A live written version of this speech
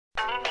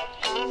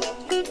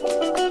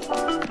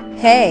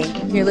Hey,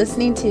 you're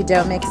listening to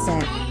Don't Make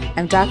Sense.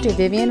 I'm Dr.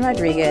 Vivian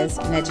Rodriguez,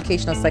 an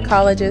educational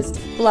psychologist,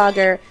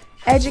 blogger,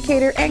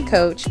 educator, and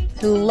coach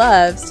who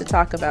loves to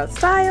talk about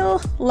style,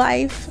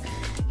 life,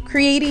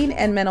 creating,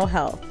 and mental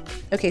health.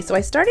 Okay, so I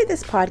started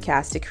this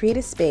podcast to create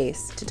a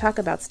space to talk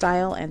about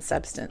style and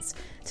substance,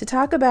 to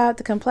talk about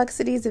the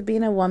complexities of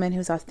being a woman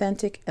who's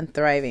authentic and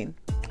thriving.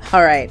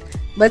 All right,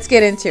 let's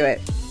get into it.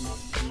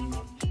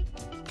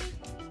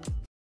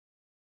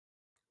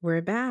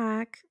 We're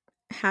back.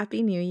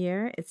 Happy New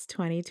Year. It's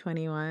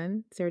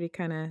 2021. It's already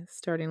kind of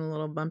starting a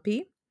little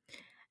bumpy.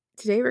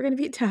 Today, we're going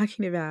to be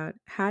talking about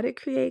how to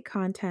create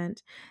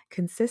content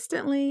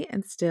consistently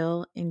and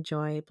still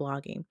enjoy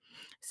blogging.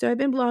 So, I've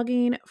been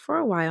blogging for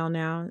a while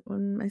now.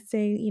 When I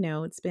say,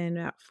 it's been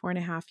about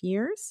 4.5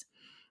 years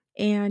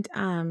and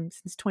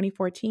since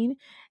 2014,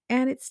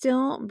 and it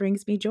still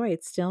brings me joy.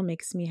 It still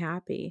makes me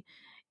happy.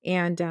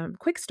 And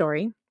quick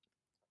story,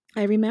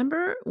 I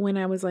remember when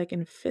I was like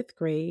in fifth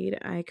grade,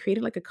 I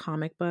created like a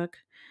comic book.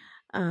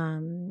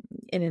 Um,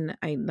 and then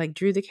I like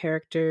drew the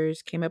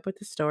characters, came up with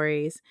the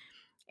stories,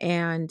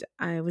 and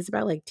I was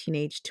about like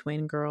teenage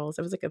twin girls.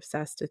 I was like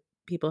obsessed with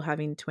people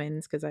having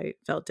twins because I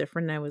felt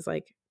different. And I was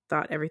like,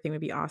 thought everything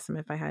would be awesome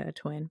if I had a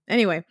twin.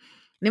 Anyway,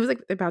 and it was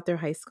like about their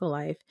high school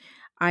life.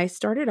 I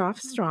started off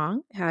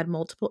strong, had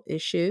multiple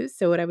issues.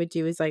 So what I would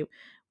do is I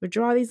would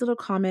draw these little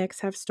comics,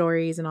 have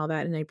stories and all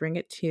that, and I bring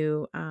it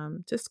to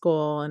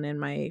school, and then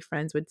my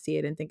friends would see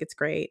it and think it's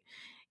great.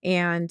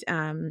 And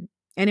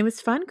it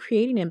was fun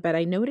creating it, but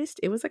I noticed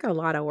it was like a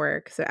lot of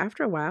work. So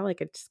after a while, like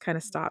I just kind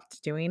of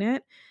stopped doing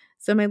it.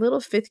 So my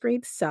little fifth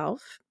grade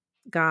self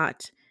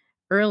got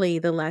early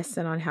the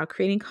lesson on how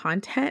creating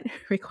content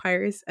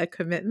requires a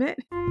commitment.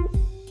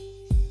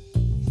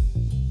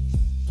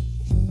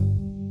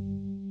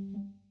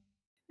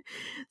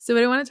 So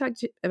what I want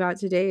to about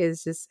today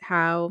is just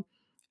how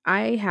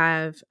I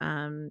have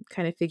kind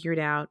of figured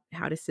out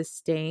how to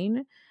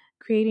sustain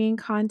creating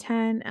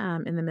content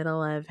in the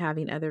middle of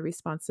having other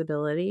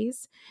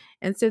responsibilities.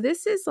 And so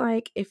this is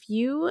like if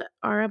you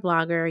are a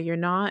blogger, you're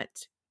not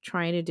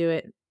trying to do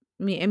it.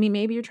 I mean,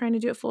 maybe you're trying to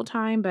do it full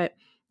time, but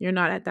you're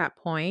not at that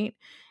point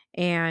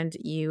and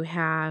you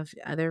have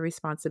other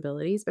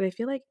responsibilities. But I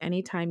feel like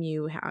anytime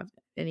you have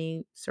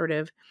any sort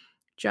of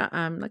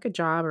like a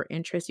job or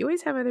interest, you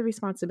always have other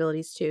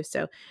responsibilities too.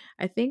 So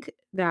I think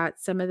that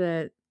some of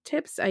the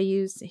tips I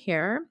use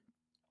here,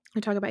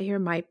 I talk about here,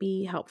 might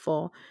be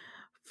helpful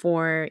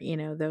for,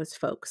 those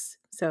folks.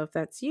 So if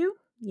that's you,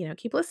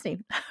 keep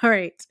listening. All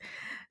right.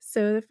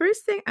 So the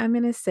first thing I'm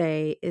going to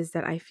say is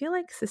that I feel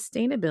like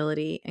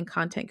sustainability and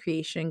content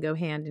creation go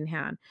hand in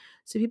hand.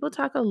 So people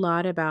talk a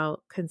lot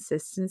about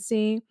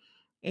consistency,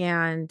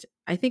 and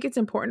I think it's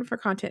important for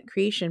content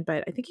creation,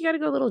 but I think you got to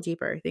go a little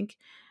deeper. I think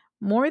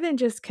more than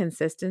just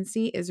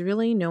consistency is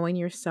really knowing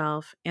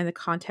yourself and the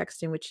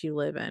context in which you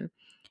live in,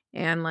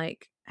 and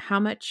like how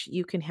much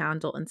you can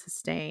handle and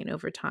sustain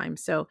over time.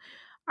 So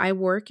I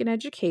work in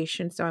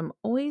education, so I'm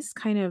always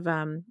kind of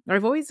or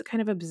I've always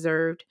kind of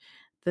observed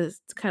the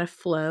kind of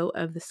flow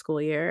of the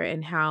school year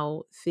and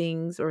how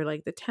things, or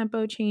like the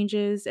tempo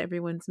changes,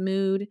 everyone's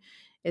mood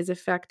is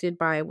affected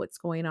by what's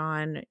going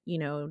on,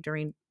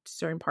 during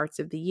certain parts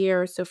of the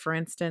year. So for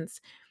instance,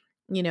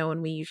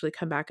 when we usually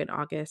come back in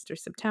August or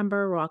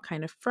September, we're all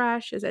kind of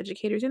fresh as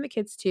educators, and the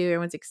kids too.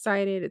 Everyone's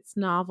excited. It's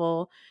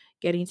novel,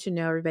 getting to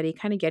know everybody,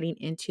 kind of getting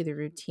into the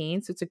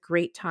routine. So it's a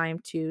great time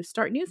to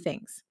start new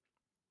things,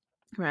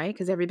 right?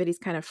 Because everybody's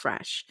kind of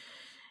fresh.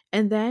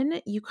 And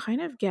then you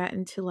kind of get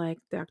into like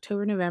the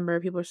October,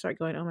 November, people start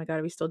going, oh my God,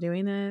 are we still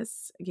doing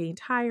this? Getting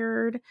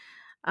tired.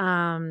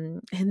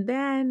 And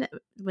then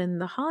when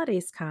the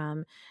holidays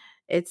come,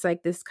 it's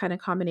like this kind of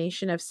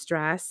combination of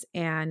stress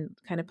and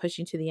kind of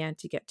pushing to the end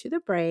to get to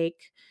the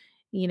break,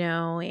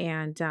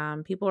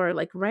 and people are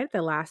like right at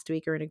the last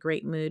week are in a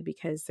great mood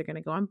because they're going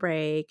to go on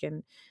break,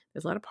 and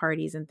there's a lot of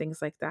parties and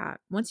things like that.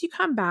 Once you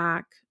come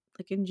back,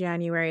 like in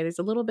January, there's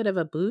a little bit of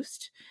a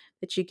boost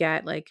that you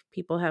get. Like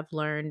people have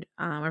learned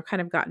or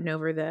kind of gotten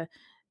over the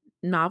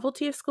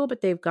novelty of school,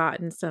 but they've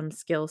gotten some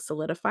skills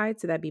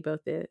solidified. So that'd be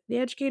both the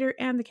educator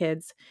and the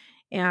kids.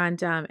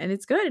 And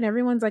it's good. And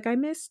everyone's like, I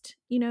missed,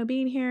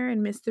 being here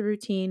and missed the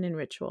routine and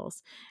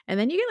rituals. And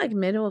then you get like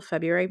middle of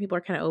February, people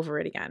are kind of over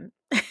it again.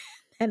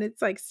 And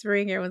it's like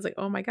spring, everyone's like,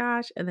 oh my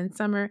gosh. And then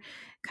summer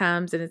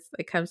comes and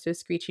it comes to a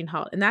screeching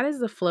halt. And that is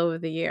the flow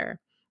of the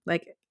year,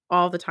 like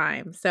all the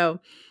time. So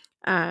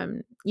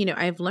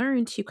I've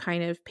learned to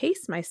kind of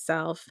pace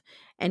myself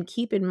and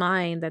keep in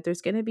mind that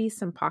there's going to be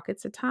some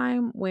pockets of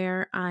time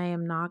where I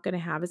am not going to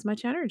have as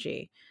much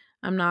energy.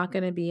 I'm not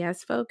going to be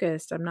as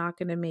focused. I'm not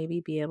going to maybe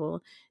be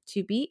able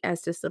to be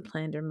as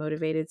disciplined or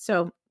motivated.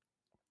 So,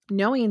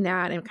 knowing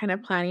that and kind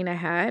of planning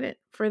ahead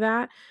for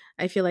that,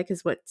 I feel like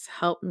is what's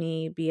helped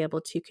me be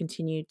able to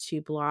continue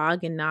to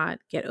blog and not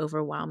get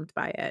overwhelmed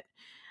by it.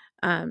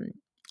 Um,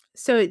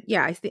 so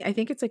yeah, I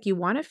think it's like you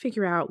want to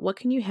figure out what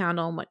can you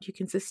handle and what you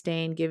can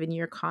sustain given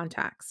your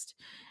context.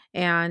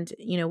 And,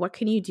 what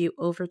can you do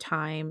over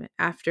time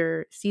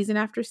after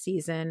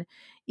season,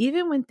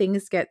 even when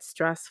things get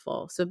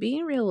stressful? So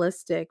being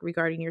realistic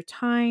regarding your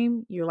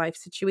time, your life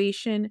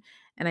situation,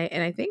 and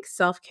I think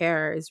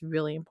self-care is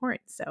really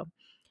important. So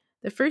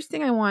the first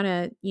thing I want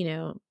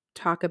to,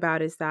 talk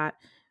about is that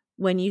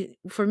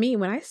for me,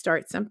 when I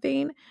start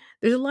something,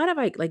 there's a lot of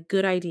like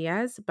good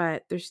ideas,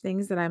 but there's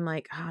things that I'm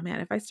like, oh man,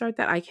 if I start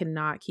that, I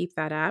cannot keep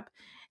that up.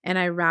 And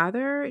I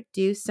rather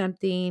do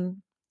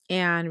something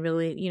and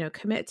really,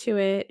 commit to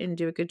it and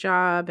do a good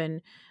job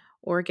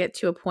or get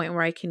to a point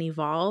where I can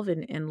evolve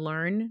and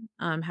learn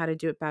how to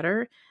do it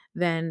better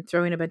than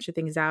throwing a bunch of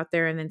things out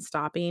there and then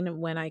stopping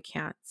when I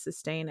can't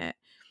sustain it.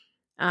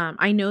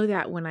 I know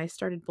that when I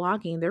started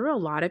blogging, there were a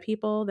lot of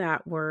people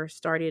that were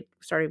started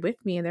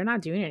with me and they're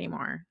not doing it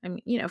anymore. I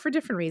mean, for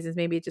different reasons.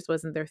 Maybe it just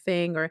wasn't their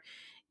thing or,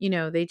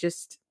 they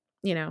just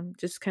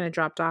kind of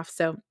dropped off.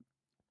 So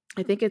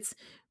I think it's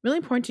really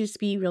important to just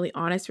be really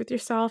honest with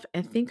yourself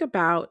and think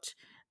about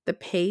the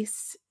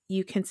pace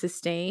you can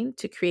sustain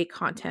to create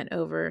content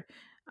over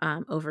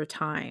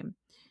time.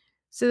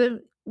 So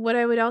what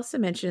I would also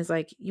mention is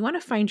like you want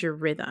to find your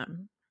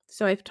rhythm.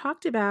 So I've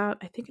talked about,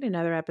 I think in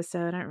another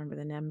episode, I don't remember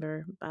the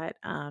number, but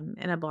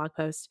in a blog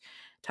post,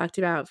 talked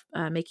about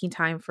making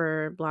time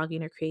for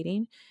blogging or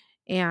creating.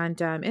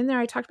 And in there,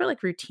 I talked about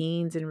like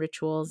routines and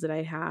rituals that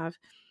I have.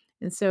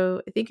 And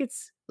so I think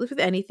it's with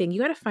anything, you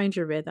got to find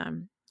your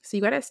rhythm. So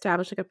you got to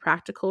establish like a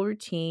practical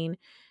routine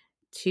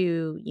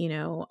to,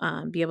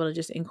 be able to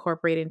just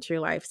incorporate into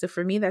your life. So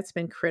for me, that's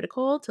been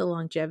critical to the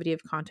longevity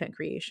of content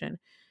creation.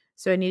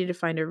 So I needed to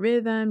find a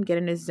rhythm, get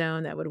in a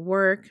zone that would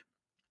work.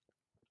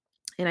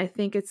 And I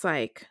think it's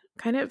like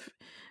kind of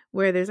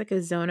where there's like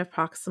a zone of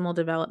proximal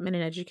development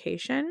and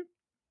education.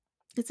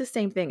 It's the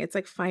same thing. It's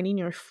like finding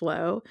your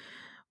flow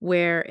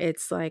where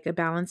it's like a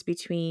balance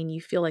between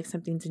you feel like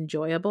something's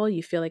enjoyable,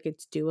 you feel like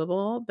it's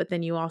doable, but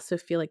then you also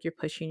feel like you're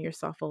pushing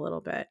yourself a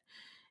little bit.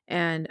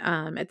 And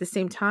at the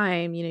same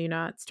time, you're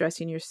not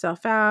stressing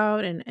yourself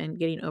out and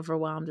getting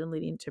overwhelmed and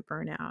leading to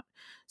burnout.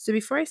 So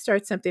before I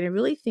start something, I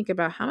really think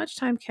about how much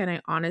time can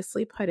I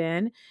honestly put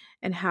in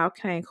and how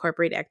can I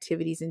incorporate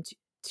activities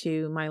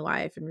into my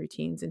life and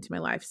routines into my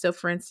life. So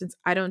for instance,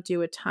 I don't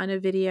do a ton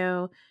of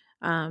video,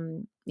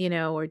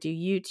 or do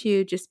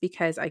YouTube just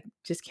because I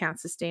just can't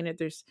sustain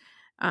it.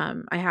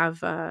 I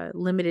have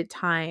limited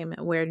time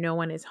where no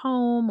one is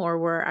home or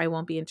where I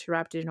won't be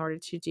interrupted in order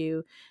to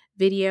do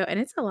video, and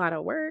it's a lot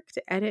of work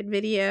to edit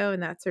video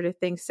and that sort of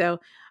thing. So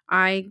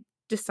I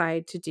I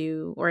decided to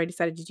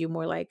do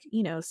more like,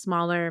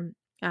 smaller,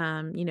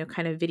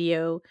 kind of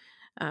video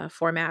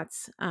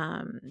formats,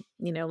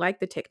 like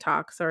the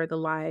TikToks or the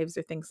lives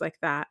or things like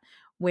that,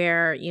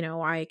 where,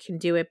 I can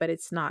do it, but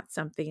it's not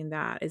something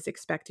that is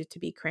expected to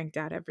be cranked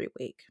out every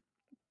week.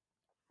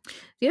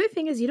 The other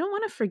thing is you don't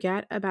want to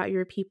forget about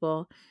your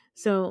people.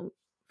 So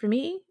for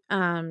me,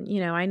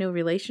 I know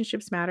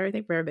relationships matter. I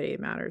think for everybody it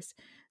matters.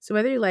 So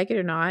whether you like it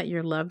or not,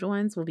 your loved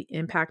ones will be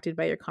impacted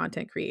by your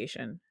content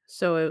creation.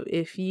 So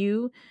if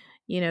you,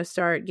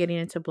 start getting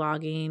into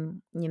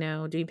blogging,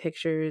 doing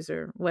pictures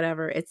or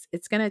whatever,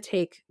 it's going to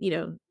take,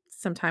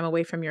 some time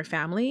away from your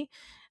family.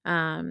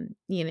 And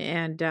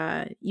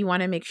you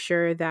want to make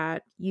sure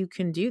that you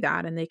can do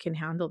that and they can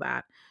handle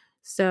that.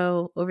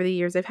 So over the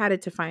years, I've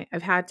had to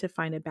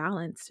find a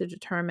balance to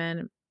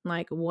determine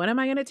like what am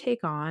I going to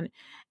take on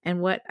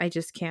and what I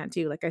just can't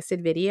do. Like I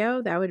said,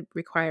 video that would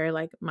require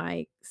like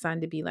my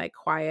son to be like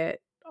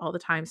quiet all the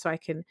time so I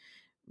can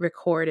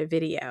record a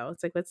video.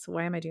 It's like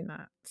why am I doing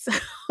that? So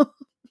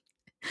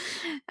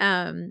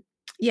um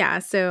yeah,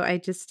 so I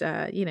just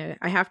I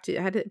had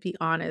to be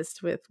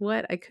honest with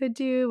what I could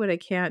do, what I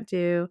can't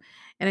do.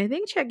 And I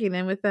think checking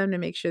in with them to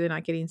make sure they're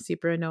not getting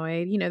super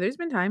annoyed. There's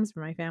been times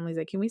where my family's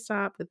like, "Can we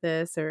stop with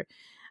this?" or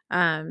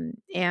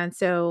and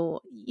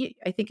so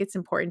I think it's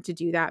important to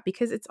do that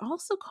because it's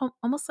also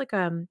almost like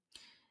kind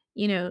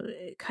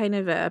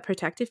of a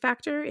protective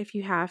factor if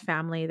you have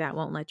family that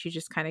won't let you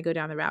just kind of go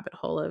down the rabbit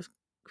hole of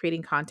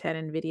creating content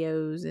and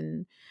videos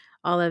and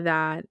all of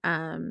that,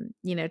 to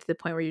the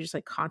point where you're just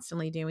like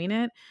constantly doing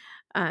it,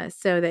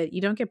 so that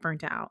you don't get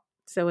burnt out.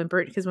 So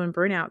because when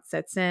burnout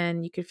sets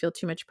in, you could feel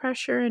too much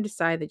pressure and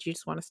decide that you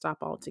just want to stop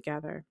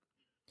altogether.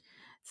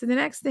 So the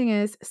next thing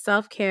is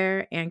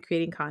self-care and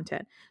creating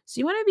content. So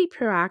you want to be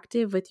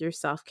proactive with your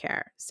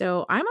self-care.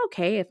 So I'm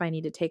okay if I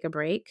need to take a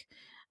break.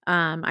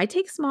 I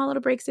take small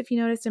little breaks. If you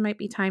notice, there might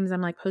be times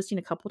I'm like posting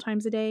a couple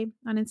times a day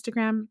on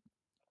Instagram,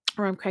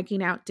 or I'm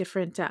cranking out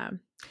different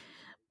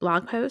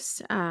blog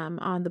posts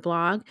on the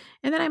blog.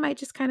 And then I might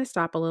just kind of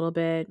stop a little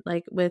bit.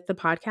 Like with the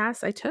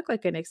podcast, I took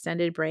like an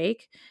extended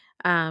break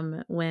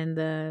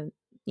when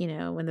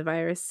when the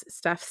virus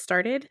stuff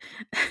started.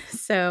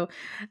 So,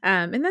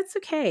 and that's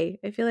okay.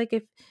 I feel like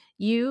if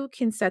you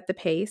can set the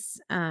pace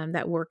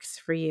that works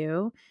for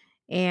you,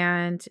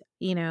 and,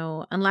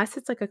 unless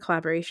it's like a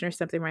collaboration or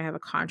something where I have a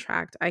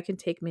contract, I can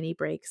take mini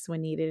breaks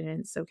when needed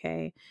and it's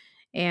okay.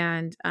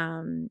 And,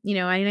 and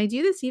I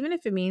do this even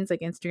if it means like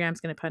Instagram's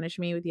going to punish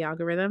me with the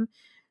algorithm.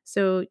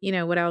 So,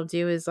 what I'll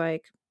do is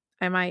like,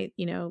 I might,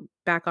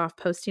 back off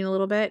posting a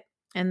little bit.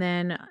 And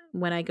then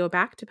when I go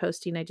back to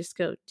posting, I just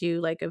go do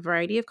like a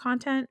variety of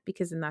content,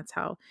 because then that's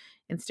how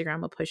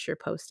Instagram will push your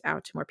post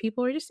out to more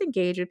people, or just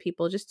engage with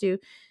people, just do,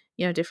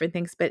 different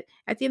things. But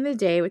at the end of the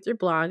day, with your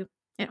blog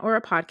or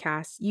a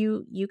podcast,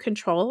 you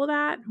control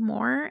that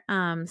more.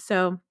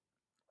 So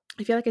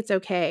I feel like it's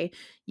okay.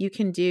 You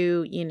can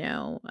do,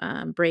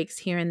 breaks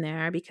here and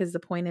there, because the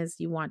point is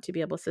you want to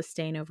be able to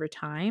sustain over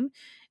time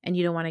and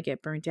you don't want to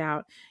get burnt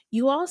out.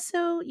 You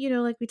also,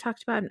 like we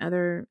talked about in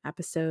other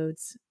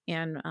episodes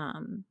and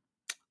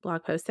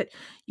blog posts, that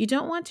you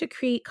don't want to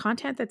create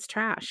content that's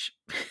trash.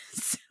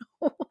 so,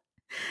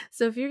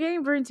 so if you're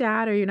getting burnt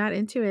out or you're not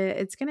into it,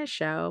 it's going to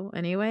show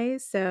anyway.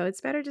 So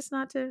it's better just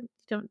not to,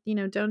 don't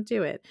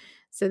do it,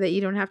 so that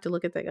you don't have to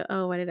look at the,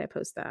 oh, why did I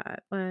post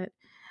that? What?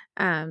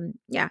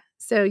 Yeah.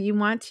 So you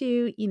want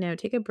to,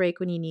 take a break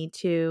when you need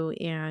to,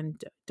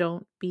 and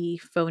don't be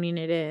phoning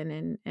it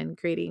in and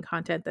creating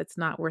content that's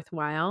not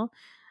worthwhile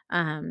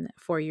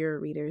for your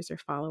readers or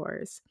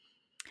followers.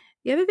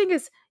 The other thing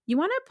is, you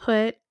want to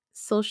put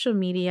social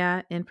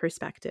media in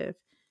perspective.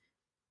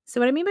 So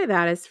what I mean by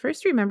that is,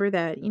 first remember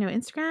that,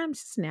 Instagram's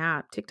just an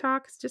app,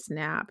 TikTok's just an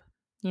app.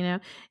 You know,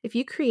 if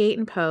you create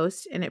and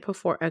post and it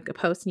perform a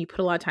post and you put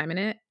a lot of time in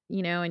it,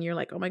 and you're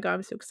like, oh my God,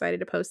 I'm so excited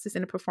to post this,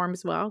 and it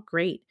performs well,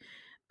 great.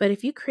 But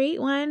if you create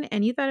one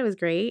and you thought it was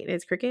great and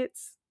it's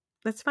crickets,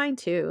 that's fine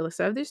too.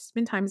 So there's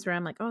been times where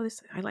I'm like, oh,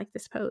 I like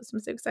this post. I'm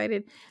so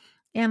excited.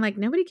 And like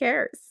nobody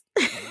cares.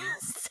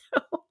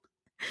 so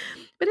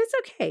but it's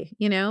okay,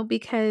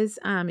 because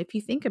if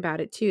you think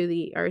about it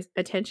too, our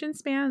attention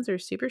spans are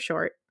super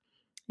short.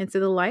 And so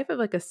the life of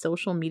like a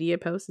social media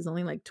post is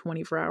only like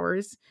 24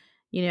 hours,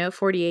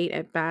 48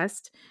 at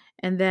best.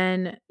 And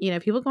then,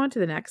 people go on to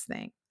the next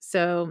thing.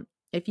 So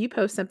if you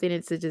post something,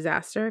 it's a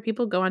disaster,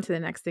 people go on to the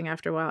next thing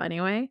after a while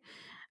anyway,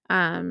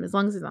 as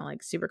long as it's not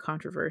like super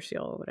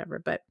controversial or whatever.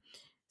 But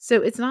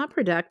so it's not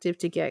productive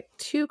to get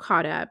too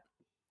caught up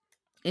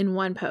in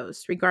one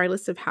post,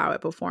 regardless of how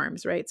it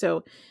performs, right?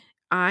 So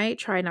I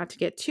try not to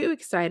get too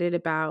excited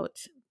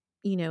about,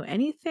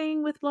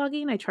 anything with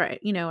blogging.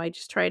 I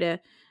just try to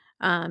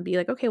be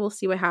like, okay, we'll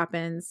see what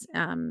happens.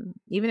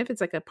 Even if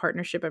it's like a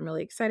partnership I'm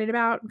really excited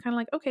about, I'm kind of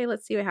like, okay,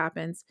 let's see what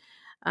happens.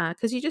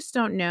 Because you just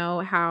don't know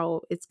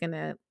how it's going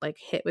to like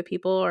hit with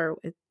people, or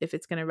if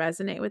it's going to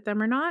resonate with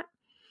them or not.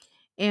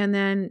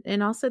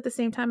 And also at the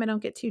same time, I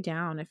don't get too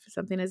down if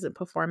something doesn't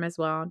perform as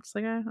well. I'm just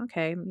like,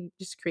 okay, let me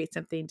just create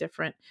something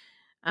different,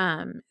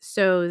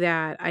 so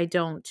that I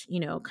don't,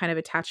 kind of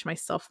attach my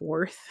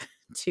self-worth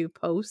to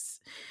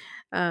posts,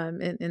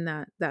 and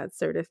that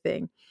sort of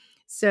thing.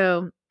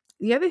 So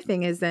the other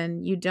thing is,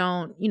 then you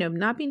don't,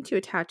 not being too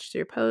attached to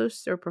your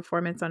posts or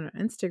performance on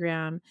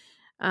Instagram,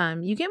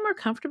 you get more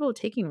comfortable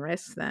taking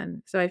risks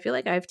then. So I feel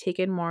like I've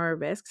taken more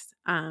risks,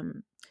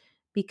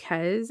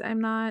 because I'm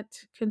not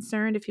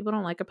concerned if people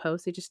don't like a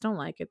post, they just don't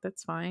like it.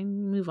 That's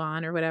fine. Move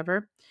on or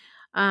whatever.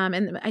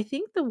 And I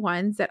think the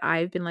ones that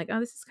I've been like, oh,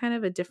 this is kind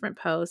of a different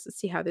post. Let's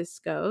see how this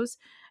goes.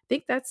 I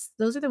think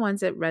those are the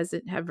ones that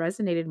have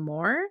resonated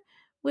more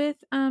with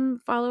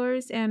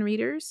followers and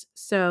readers.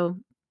 So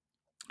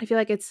I feel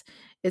like it's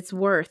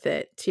worth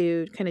it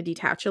to kind of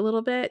detach a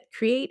little bit,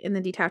 create and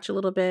then detach a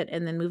little bit,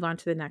 and then move on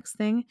to the next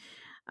thing,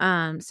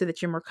 so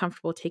that you're more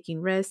comfortable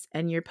taking risks.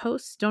 And your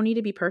posts don't need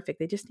to be perfect;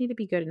 they just need to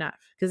be good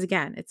enough. Because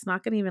again, it's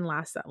not going to even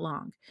last that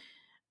long.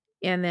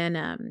 And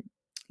then,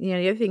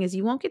 the other thing is,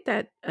 you won't get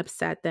that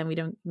upset then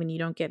when you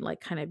don't get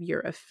like kind of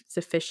your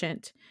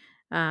sufficient,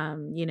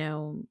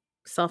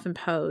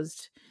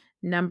 self-imposed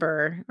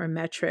number or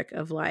metric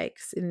of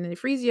likes, and it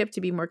frees you up to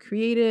be more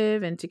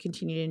creative and to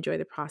continue to enjoy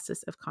the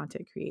process of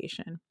content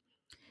creation.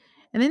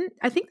 And then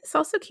I think this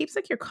also keeps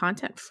like your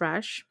content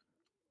fresh.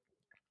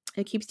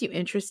 It keeps you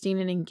interesting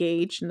and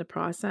engaged in the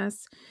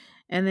process.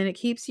 And then it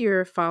keeps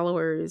your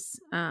followers,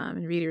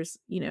 and readers,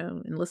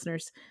 and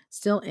listeners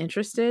still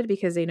interested,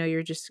 because they know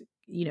you're just,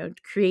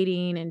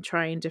 creating and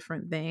trying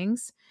different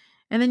things.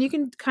 And then you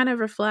can kind of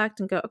reflect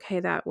and go, okay,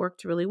 that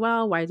worked really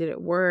well. Why did it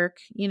work?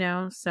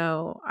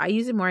 So I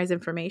use it more as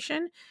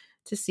information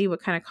to see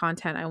what kind of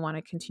content I want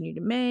to continue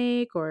to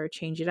make or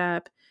change it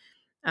up.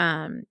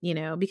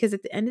 Because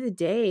at the end of the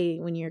day,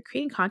 when you're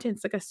creating content,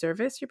 it's like a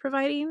service you're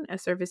providing, a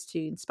service to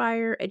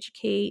inspire,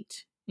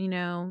 educate,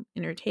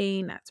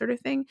 entertain, that sort of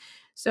thing.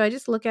 So I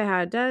just look at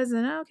how it does,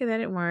 and okay, that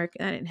didn't work.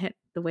 That didn't hit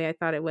the way I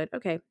thought it would.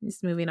 Okay,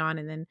 just moving on,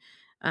 and then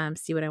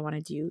see what I want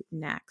to do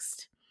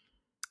next.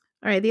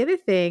 All right. The other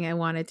thing I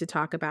wanted to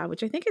talk about,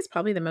 which I think is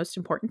probably the most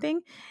important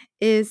thing,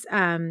 is,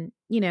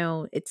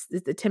 it's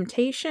the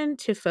temptation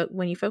to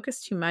when you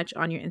focus too much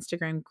on your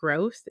Instagram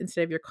growth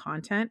instead of your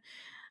content.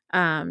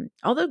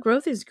 Although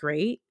growth is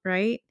great,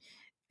 right?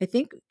 I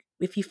think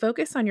if you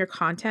focus on your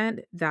content,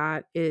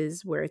 that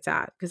is where it's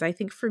at. Because I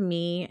think for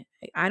me,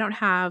 I don't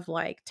have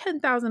like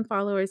 10,000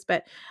 followers,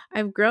 but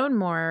I've grown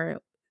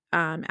more,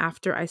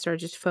 after I started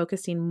just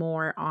focusing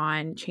more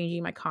on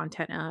changing my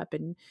content up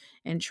and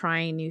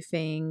trying new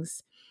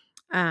things.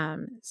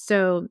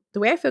 So the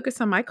way I focus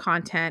on my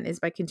content is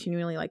by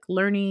continually like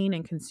learning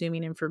and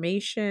consuming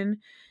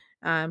information,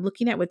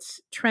 looking at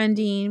what's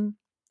trending,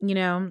 you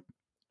know.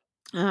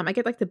 I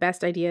get like the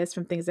best ideas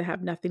from things that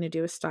have nothing to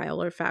do with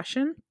style or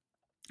fashion.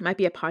 It might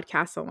be a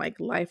podcast on like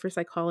life or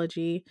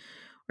psychology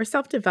or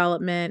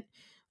self-development.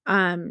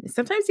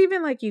 Sometimes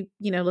even like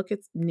look at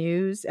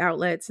news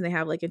outlets and they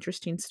have like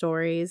interesting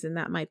stories, and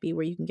that might be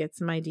where you can get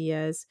some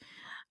ideas.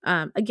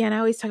 Again, I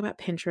always talk about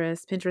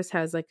Pinterest. Pinterest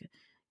has like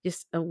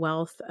just a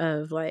wealth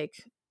of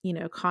like,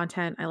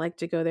 content. I like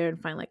to go there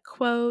and find like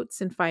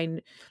quotes and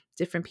find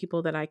different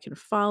people that I can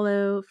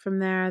follow from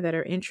there that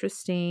are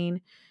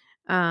interesting.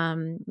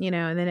 And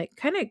then it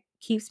kind of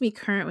keeps me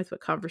current with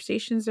what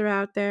conversations are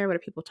out there, what are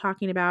people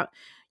talking about.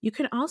 You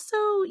can also,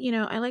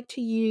 I like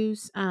to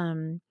use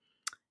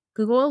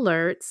Google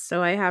Alerts.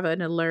 So I have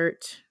an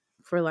alert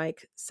for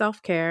like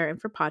self-care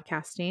and for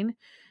podcasting.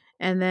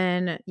 And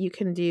then you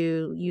can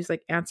use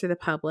like Answer the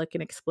Public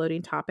and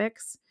Exploding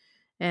Topics.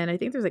 And I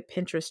think there's like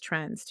Pinterest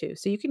trends too.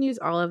 So you can use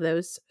all of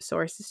those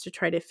sources to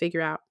try to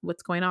figure out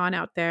what's going on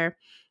out there.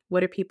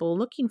 What are people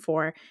looking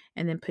for?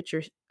 And then put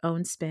your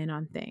own spin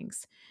on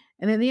things.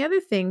 And then the other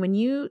thing, when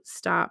you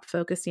stop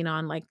focusing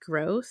on like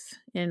growth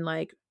and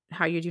like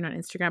how you're doing on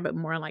Instagram, but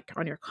more like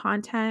on your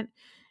content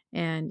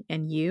and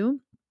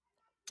you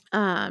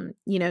can,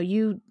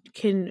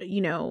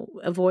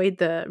 avoid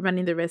the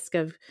running the risk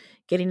of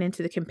getting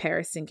into the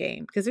comparison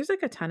game, because there's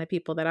like a ton of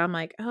people that I'm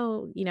like,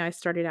 oh, I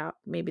started out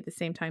maybe the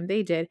same time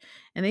they did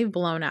and they've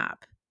blown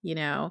up,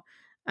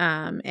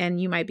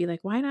 and you might be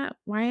like, why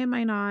am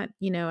I not,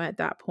 at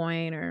that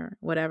point or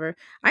whatever.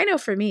 I know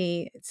for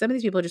me, some of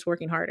these people are just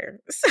working harder.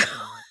 So,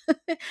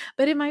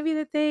 but it might be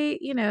that they,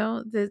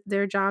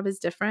 their job is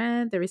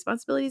different. Their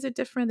responsibilities are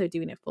different. They're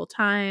doing it full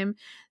time.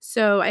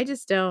 So I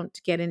just don't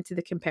get into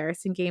the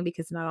comparison game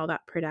because it's not all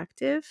that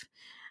productive.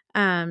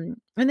 And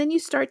then you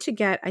start to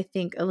get, I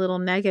think, a little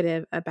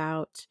negative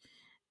about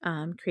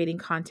creating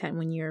content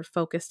when you're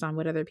focused on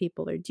what other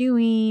people are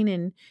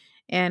doing.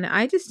 And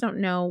I just don't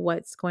know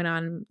what's going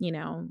on,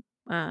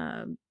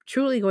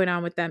 truly going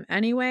on with them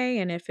anyway.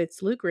 And if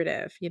it's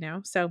lucrative,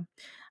 so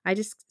I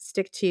just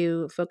stick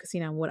to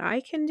focusing on what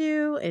I can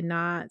do and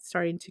not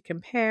starting to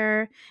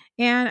compare.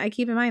 And I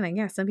keep in mind, like,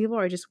 yeah, some people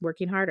are just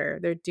working harder.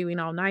 They're doing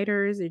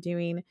all-nighters. They're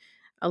doing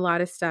a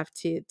lot of stuff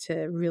to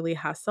really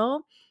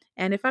hustle.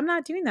 And if I'm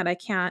not doing that, I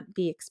can't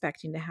be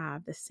expecting to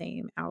have the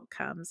same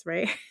outcomes,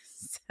 right?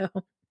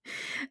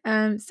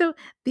 So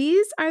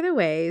these are the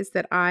ways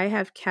that I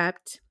have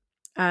kept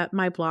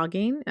my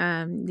blogging.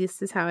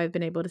 This is how I've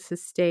been able to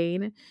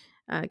sustain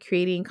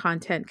creating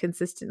content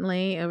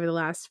consistently over the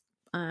last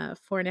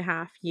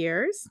 4.5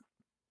 years.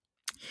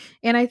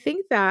 And I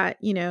think that,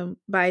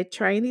 by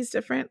trying these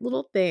different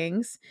little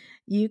things,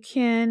 you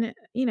can,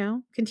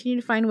 continue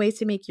to find ways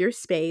to make your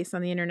space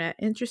on the internet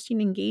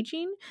interesting,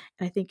 engaging.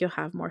 And I think you'll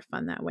have more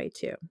fun that way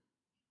too.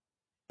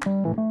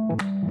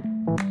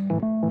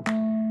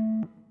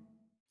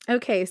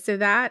 Okay, so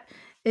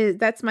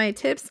that's my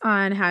tips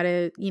on how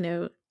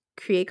to,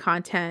 create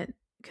content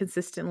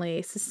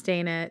consistently,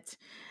 sustain it.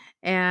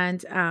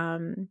 And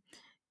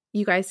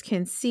you guys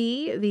can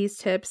see these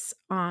tips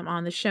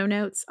on the show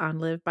notes on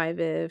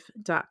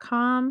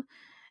livebyviv.com.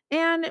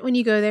 And when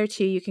you go there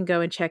too, you can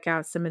go and check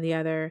out some of the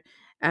other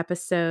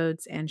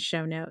episodes and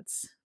show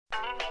notes.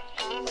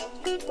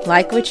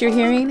 Like what you're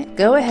hearing?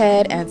 Go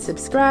ahead and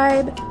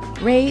subscribe,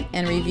 rate,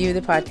 and review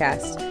the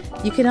podcast.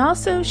 You can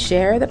also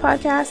share the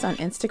podcast on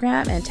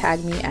Instagram and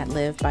tag me at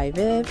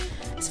livebyviv.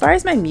 As far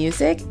as my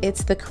music,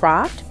 it's The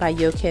Croft by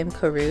Joachim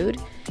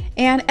Karud.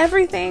 And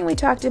everything we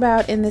talked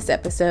about in this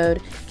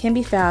episode can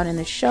be found in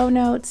the show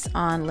notes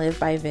on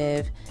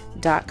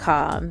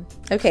livebyviv.com.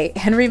 Okay,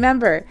 and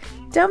remember,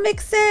 don't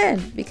mix in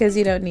because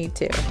you don't need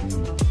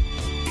to.